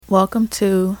Welcome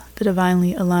to the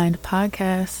Divinely Aligned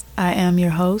Podcast. I am your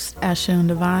host, Ashun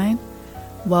Divine.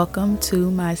 Welcome to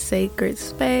my sacred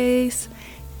space.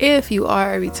 If you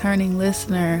are a returning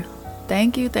listener,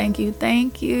 thank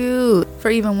you for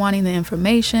even wanting the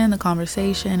information, the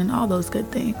conversation, and all those good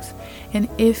things. And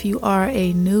if you are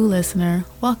a new listener,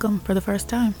 welcome for the first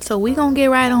time. So we gonna get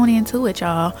right on into it,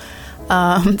 y'all.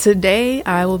 Today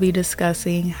I will be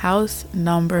discussing house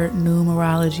number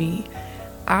numerology.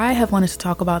 I have wanted to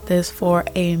talk about this for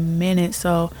a minute,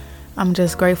 so I'm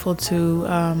just grateful to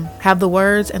have the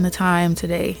words and the time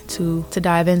today to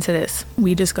dive into this.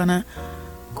 We just gonna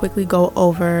quickly go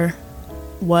over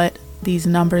what these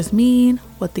numbers mean,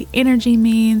 what the energy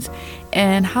means,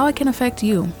 and how it can affect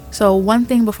you. So one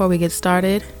thing before we get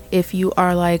started, if you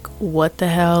are like, what the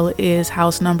hell is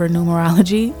house number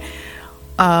numerology?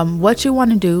 What you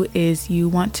want to do is you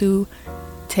want to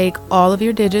take all of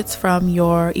your digits from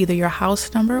either your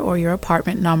house number or your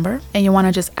apartment number, and you want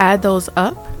to just add those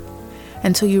up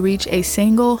until you reach a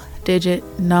single digit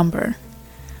number.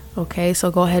 Okay,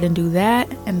 so go ahead and do that,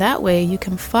 and that way you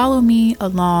can follow me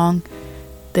along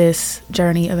this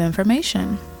journey of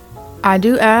information. I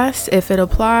do ask, if it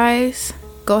applies,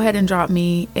 go ahead and drop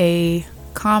me a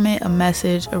comment, a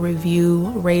message, a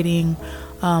review, rating,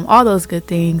 all those good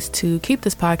things to keep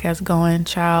this podcast going.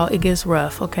 Child, it gets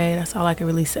rough, okay? That's all I can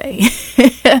really say.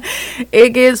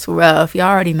 It gets rough. You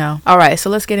already know. All right, so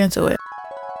let's get into it.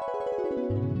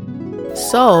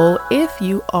 So if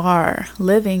you are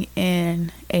living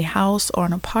in a house or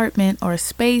an apartment or a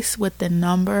space with the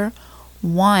number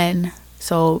 1,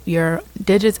 so your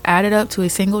digits added up to a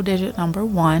single digit number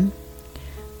 1,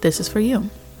 this is for you.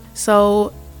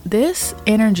 So this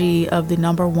energy of the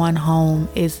number 1 home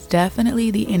is definitely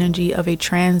the energy of a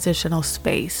transitional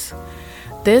space.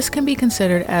 This can be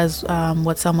considered as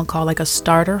what some would call like a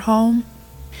starter home.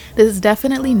 This is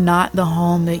definitely not the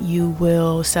home that you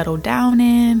will settle down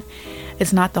in.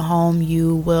 It's not the home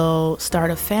you will start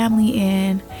a family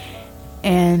in.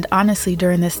 And honestly,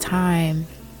 during this time,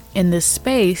 in this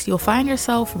space, you'll find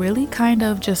yourself really kind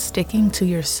of just sticking to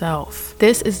yourself.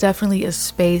 This is definitely a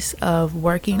space of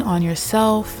working on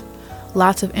yourself,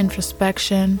 lots of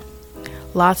introspection,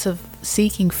 lots of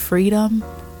seeking freedom,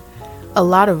 a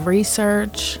lot of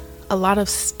research, a lot of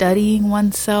studying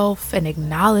oneself and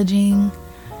acknowledging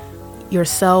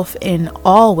yourself in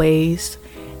all ways,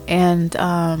 and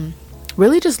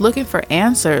really just looking for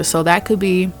answers. So that could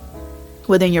be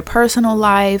within your personal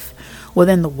life,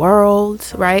 within the world,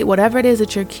 right? Whatever it is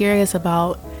that you're curious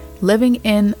about, living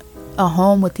in a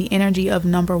home with the energy of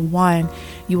number 1,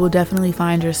 you will definitely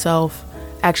find yourself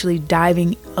actually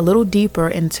diving a little deeper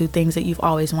into things that you've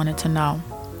always wanted to know.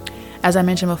 As I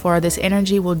mentioned before, this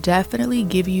energy will definitely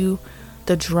give you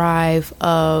the drive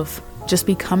of just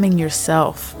becoming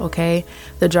yourself, okay?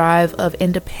 The drive of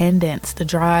independence, the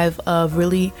drive of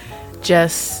really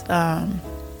just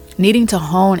needing to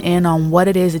hone in on what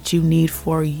it is that you need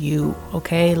for you,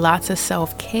 okay? Lots of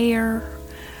self-care,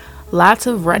 lots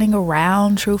of running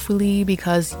around, truthfully,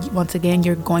 because once again,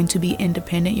 you're going to be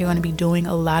independent. You're going to be doing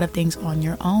a lot of things on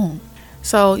your own.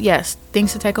 So yes,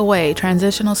 things to take away.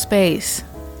 Transitional space.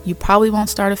 You probably won't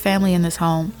start a family in this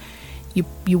home.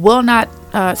 You will not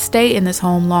stay in this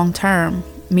home long term,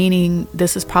 meaning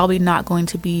this is probably not going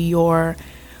to be your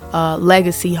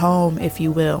legacy home, if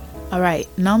you will. All right,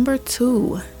 number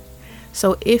 2.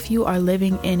 So if you are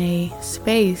living in a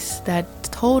space that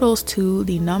totals to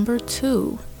the number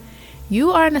 2,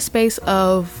 you are in a space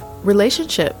of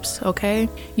relationships, okay?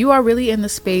 You are really in the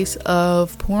space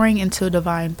of pouring into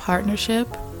divine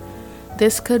partnership.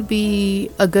 This could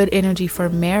be a good energy for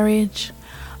marriage,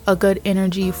 a good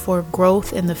energy for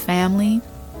growth in the family,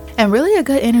 and really a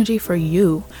good energy for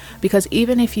you, because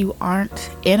even if you aren't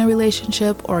in a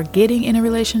relationship or getting in a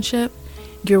relationship,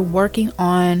 you're working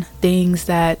on things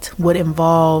that would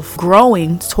involve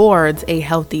growing towards a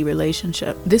healthy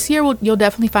relationship. This year, you'll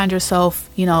definitely find yourself,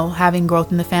 having growth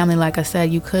in the family. Like I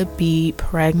said, you could be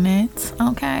pregnant,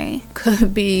 okay?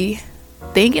 Could be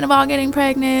thinking about getting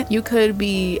pregnant. You could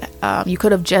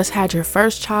have just had your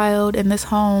first child in this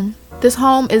home. This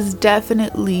home is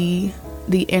definitely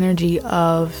the energy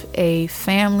of a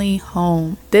family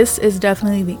home. This is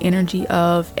definitely the energy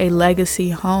of a legacy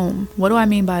home. What do I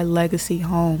mean by legacy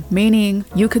home? Meaning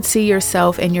you could see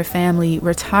yourself and your family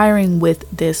retiring with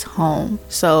this home.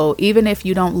 So even if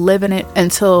you don't live in it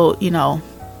until,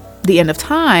 the end of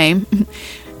time,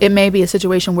 it may be a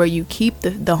situation where you keep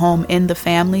the home in the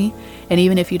family. And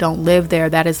even if you don't live there,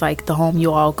 that is like the home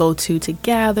you all go to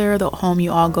together, the home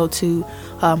you all go to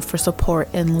for support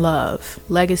and love.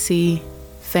 Legacy,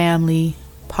 family,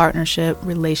 partnership,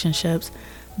 relationships.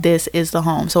 this is the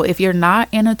home. So if you're not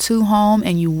in a 2 home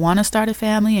and you want to start a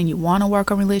family and you want to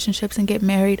work on relationships and get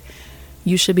married,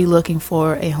 you should be looking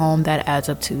for a home that adds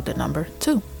up to the number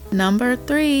 2. Number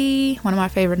 3, one of my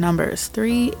favorite numbers.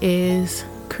 3 is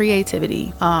creativity.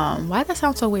 Why that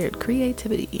sound so weird?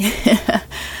 Creativity.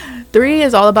 3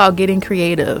 is all about getting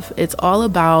creative. It's all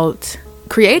about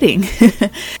creating.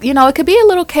 It could be a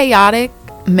little chaotic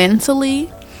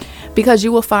mentally because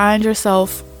you will find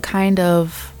yourself kind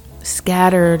of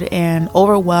scattered and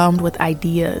overwhelmed with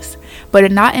ideas,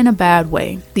 but not in a bad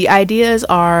way. The ideas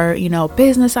are,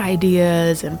 business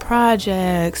ideas and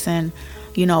projects and,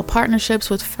 partnerships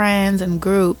with friends and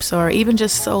groups, or even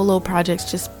just solo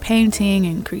projects, just painting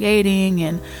and creating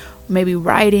and maybe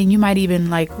writing. You might even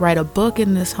write a book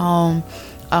in this home.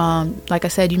 Like I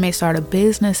said, you may start a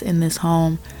business in this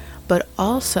home. But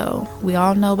also, we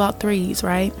all know about 3s,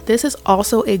 right? This is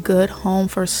also a good home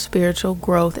for spiritual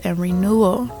growth and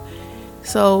renewal.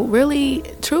 So really,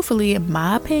 truthfully, in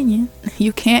my opinion,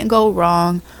 you can't go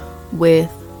wrong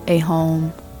with a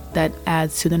home that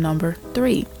adds to the number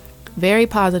 3. Very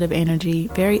positive energy,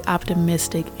 very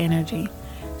optimistic energy.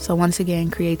 So once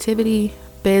again, creativity,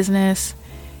 business,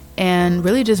 and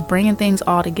really just bringing things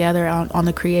all together on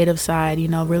the creative side,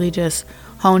 really just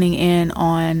honing in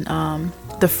on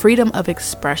the freedom of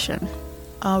expression.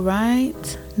 All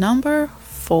right, number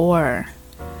 4.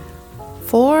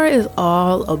 4 is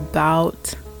all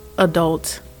about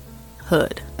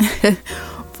adulthood.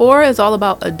 4 is all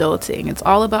about adulting. It's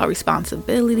all about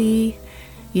responsibility.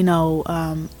 You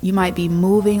might be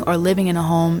moving or living in a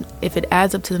home. If it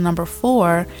adds up to the number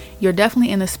 4, you're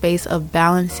definitely in the space of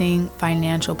balancing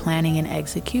financial planning and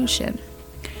execution.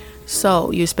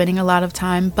 So you're spending a lot of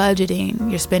time budgeting.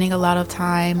 You're spending a lot of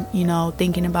time,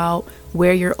 thinking about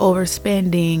where you're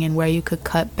overspending and where you could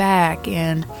cut back.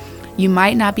 And you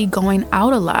might not be going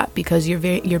out a lot because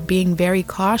you're being very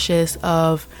cautious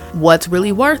of what's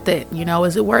really worth it.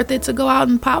 Is it worth it to go out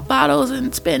and pop bottles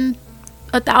and spend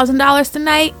 $1,000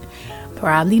 tonight?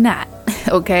 Probably not.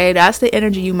 Okay, that's the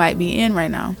energy you might be in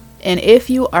right now. And if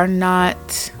you are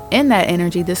not in that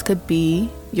energy, this could be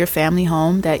your family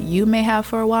home that you may have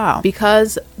for a while.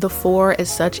 Because the 4 is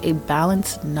such a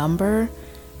balanced number,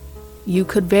 you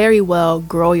could very well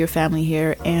grow your family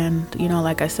here and,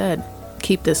 like I said,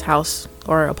 keep this house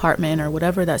or apartment or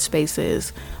whatever that space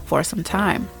is for some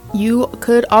time. You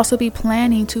could also be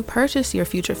planning to purchase your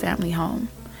future family home.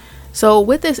 So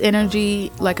with this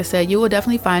energy, like I said, you will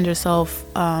definitely find yourself,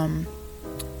 a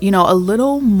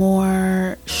little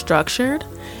more structured.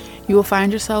 You will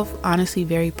find yourself honestly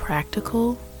very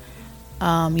practical.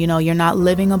 You're not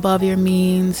living above your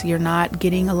means. You're not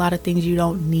getting a lot of things you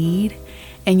don't need.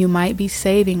 And you might be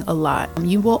saving a lot.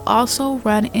 You will also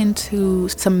run into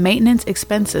some maintenance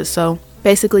expenses. So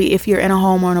basically, if you're in a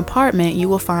home or an apartment, you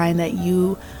will find that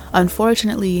you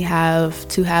unfortunately have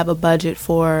to have a budget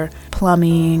for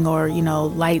plumbing or,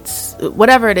 lights,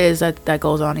 whatever it is that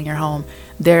goes on in your home.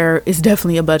 There is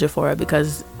definitely a budget for it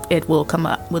because it will come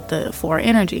up with the 4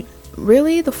 energy.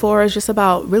 Really, the 4 is just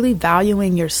about really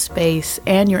valuing your space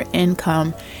and your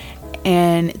income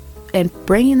and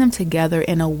bringing them together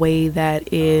in a way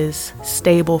that is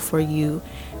stable for you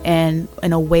and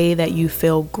in a way that you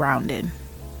feel grounded.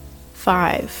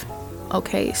 5.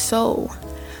 Okay, so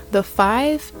the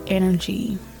 5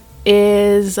 energy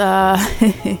is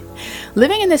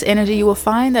living in this energy. You will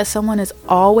find that someone is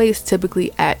always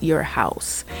typically at your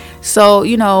house. So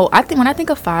I think when I think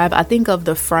of 5, I think of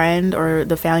the friend or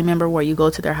the family member where you go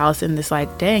to their house and it's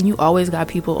like, dang, you always got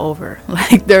people over.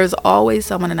 There's always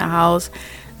someone in the house.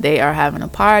 They are having a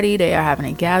party, they are having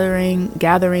a gathering,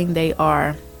 they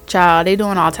are they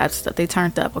doing all types of stuff. They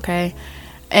turned up, okay?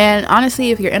 And honestly,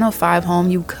 if you're in a 5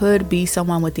 home, you could be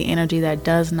someone with the energy that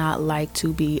does not like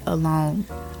to be alone.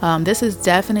 This is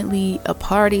definitely a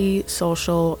party,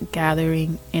 social,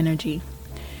 gathering energy.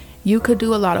 You could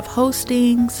do a lot of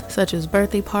hostings, such as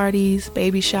birthday parties,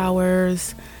 baby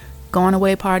showers, going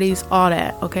away parties, all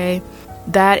that, okay?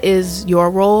 That is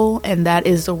your role, and that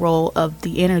is the role of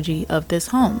the energy of this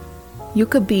home. You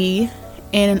could be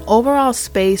in an overall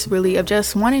space, really, of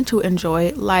just wanting to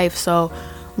enjoy life. So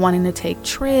wanting to take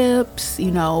trips,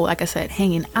 like I said,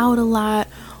 hanging out a lot,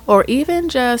 or even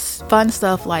just fun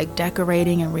stuff like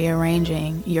decorating and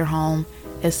rearranging your home,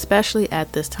 especially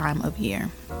at this time of year.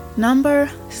 Number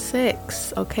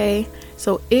 6, okay?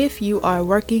 So if you are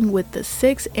working with the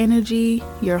 6 energy,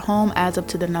 your home adds up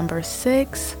to the number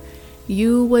 6.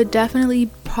 You would definitely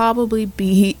probably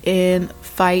be in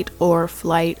fight or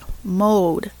flight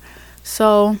mode.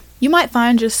 So you might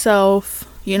find yourself,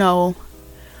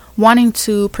 wanting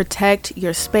to protect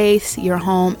your space, your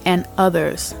home, and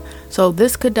others. So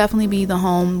this could definitely be the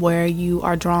home where you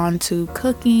are drawn to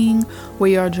cooking, where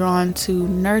you are drawn to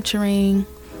nurturing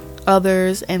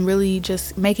others, and really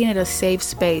just making it a safe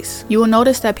space. You will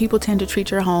notice that people tend to treat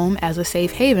your home as a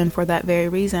safe haven for that very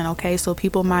reason. Okay, so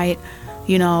people might,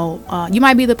 you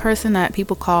might be the person that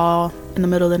people call in the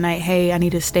middle of the night, hey, I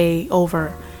need to stay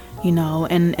over,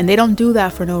 and they don't do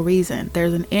that for no reason.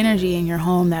 There's an energy in your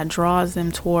home that draws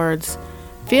them towards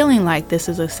feeling like this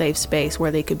is a safe space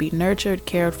where they could be nurtured,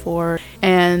 cared for,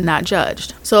 and not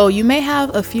judged. So you may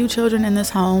have a few children in this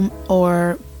home,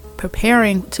 or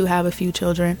preparing to have a few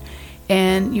children,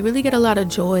 and you really get a lot of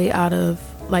joy out of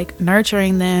like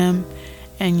nurturing them,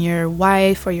 and your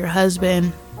wife or your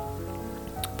husband,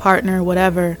 partner,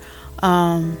 whatever,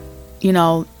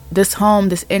 this home,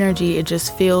 this energy, it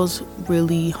just feels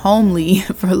really homely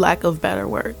for lack of better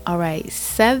word. All right,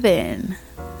 7.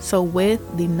 So with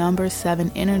the number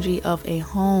 7 energy of a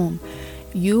home,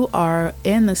 you are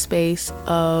in the space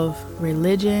of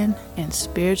religion and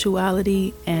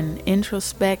spirituality and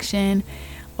introspection.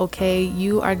 Okay,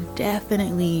 you are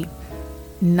definitely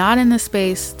not in the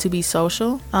space to be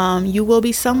social. You will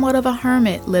be somewhat of a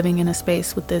hermit living in a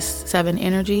space with this 7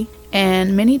 energy.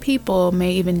 And many people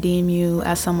may even deem you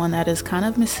as someone that is kind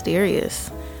of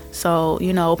mysterious. So,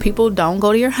 people don't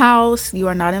go to your house. You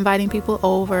are not inviting people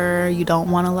over. You don't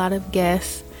want a lot of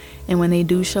guests. And when they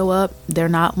do show up, they're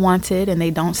not wanted and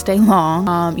they don't stay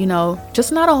long.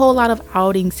 Just not a whole lot of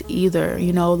outings either.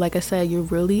 Like I said, you're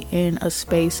really in a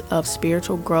space of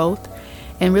spiritual growth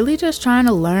and really just trying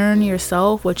to learn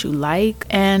yourself, what you like,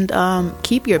 and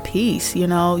keep your peace.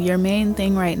 Your main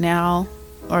thing right now,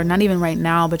 or not even right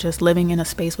now, but just living in a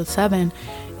space with 7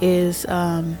 is,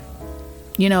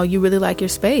 you really like your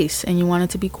space and you want it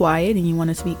to be quiet and you want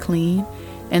it to be clean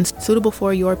and suitable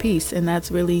for your peace. And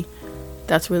that's really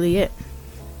it.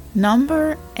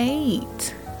 Number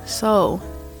 8. So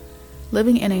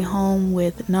living in a home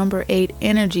with number 8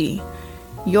 energy,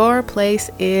 your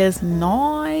place is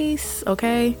nice.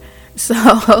 Okay,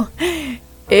 so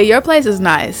your place is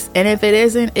nice, and if it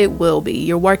isn't, it will be.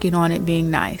 You're working on it being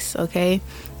nice. Okay,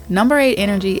 number 8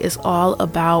 energy is all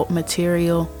about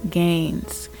material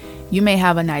gains. You may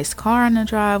have a nice car in the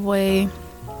driveway.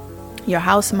 Your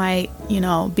house might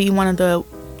be one of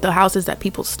the houses that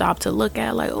people stop to look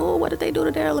at, like, oh, what did they do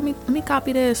to there? Let me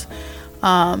copy this.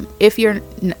 If you're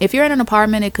in an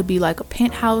apartment, it could be like a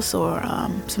penthouse or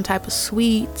some type of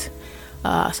suite,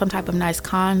 some type of nice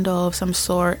condo of some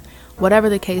sort. Whatever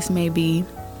the case may be,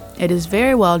 it is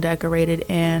very well decorated,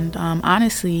 and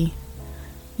honestly,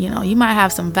 you might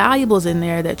have some valuables in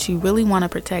there that you really want to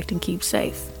protect and keep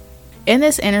safe. In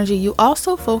this energy, you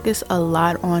also focus a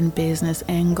lot on business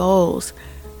and goals.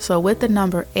 So with the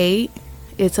number 8,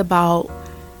 it's about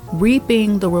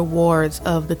reaping the rewards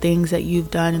of the things that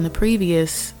you've done in the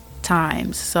previous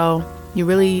times. So you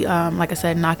really, like I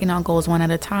said, knocking out goals one at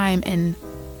a time, and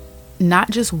not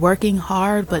just working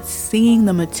hard, but seeing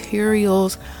the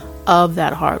materials of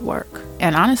that hard work,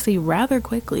 and honestly, rather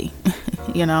quickly,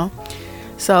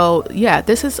 So yeah,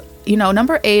 this is,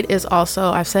 number 8 is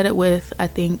also, I've said it with, I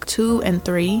think, 2 and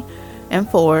 3 and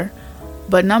 4,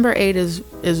 but number 8 is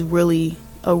really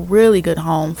a really good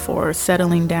home for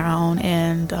settling down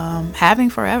and having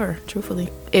forever. Truthfully,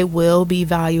 it will be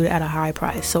valued at a high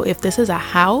price. So if this is a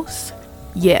house,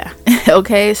 yeah.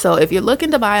 Okay, so if you're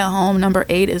looking to buy a home, number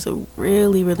 8 is a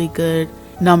really, really good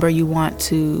number you want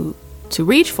to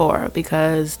reach for,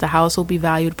 because the house will be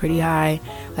valued pretty high.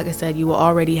 Like I said, you will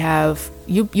already have,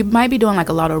 you might be doing like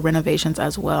a lot of renovations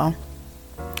as well.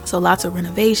 So lots of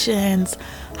renovations,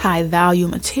 high value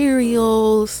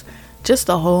materials, just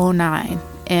the whole 9.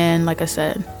 And like I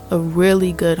said, a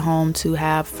really good home to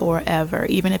have forever,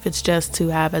 even if it's just to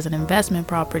have as an investment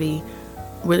property.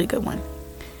 Really good one.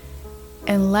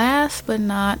 And last but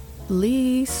not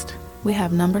least, we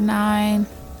have number 9.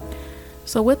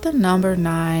 So with the number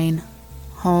 9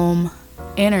 home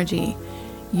energy,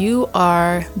 you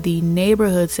are the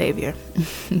neighborhood savior.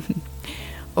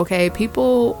 Okay,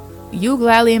 you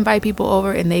gladly invite people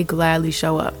over and they gladly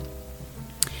show up.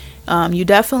 You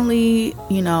definitely,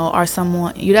 are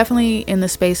someone, you're definitely in the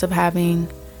space of having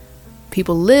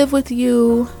people live with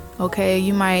you. Okay,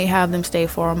 you might have them stay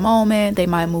for a moment. They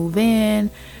might move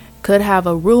in, could have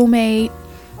a roommate.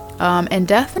 And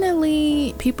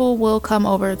definitely people will come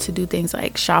over to do things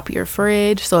like shop your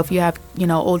fridge. So if you have,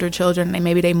 older children,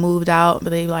 maybe they moved out, but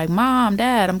they like, Mom,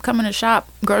 Dad, I'm coming to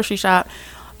grocery shop,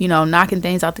 knocking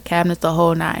things out the cabinets, the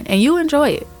whole 9. And you enjoy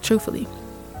it, truthfully.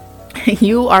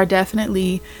 You are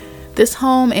definitely, this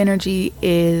home energy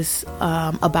is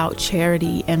about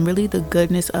charity and really the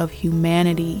goodness of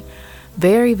humanity.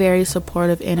 Very, very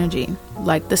supportive energy.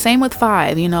 Like the same with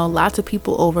 5, lots of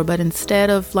people over, but instead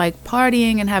of like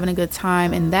partying and having a good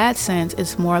time in that sense,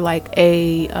 it's more like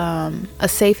a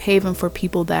safe haven for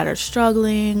people that are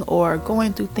struggling or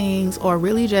going through things or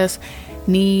really just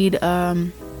need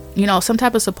some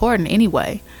type of support in any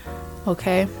way.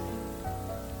 Okay,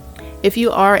 if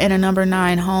you are in a number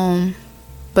 9 home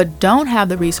but don't have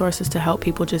the resources to help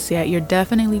people just yet, you're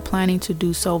definitely planning to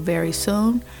do so very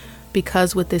soon,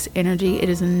 because with this energy, it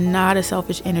is not a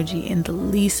selfish energy in the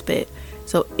least bit.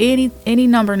 So any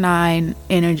number 9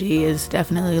 energy is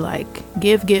definitely like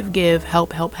give,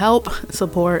 help,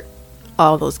 support,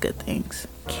 all those good things.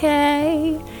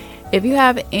 Okay. If you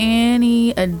have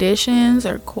any additions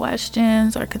or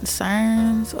questions or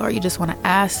concerns, or you just want to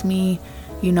ask me,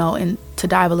 and to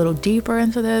dive a little deeper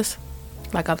into this,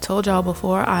 like I've told y'all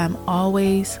before, I am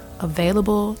always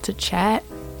available to chat.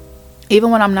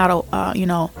 Even when I'm not,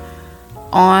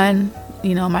 on,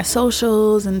 my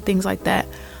socials and things like that,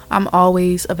 I'm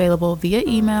always available via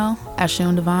email,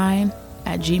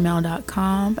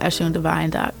 ashundivine@gmail.com,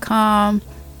 ashundivine.com,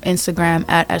 Instagram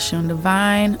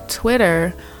 @ashundivine,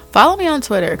 Twitter. Follow me on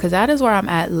Twitter, because that is where I'm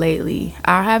at lately.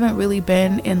 I haven't really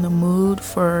been in the mood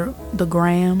for the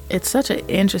gram. It's such an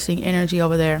interesting energy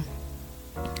over there.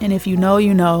 And if you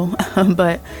know,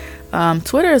 but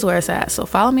Twitter is where it's at. So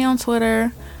follow me on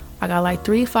Twitter. I got like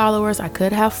 3 followers. I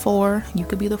could have 4. You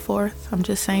could be the 4th. I'm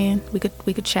just saying. We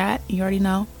could chat. You already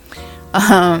know.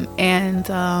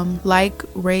 Like,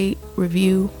 rate,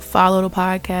 review, follow the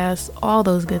podcast, all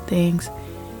those good things.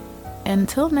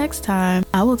 Until next time,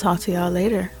 I will talk to y'all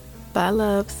later. Bye,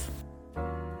 loves.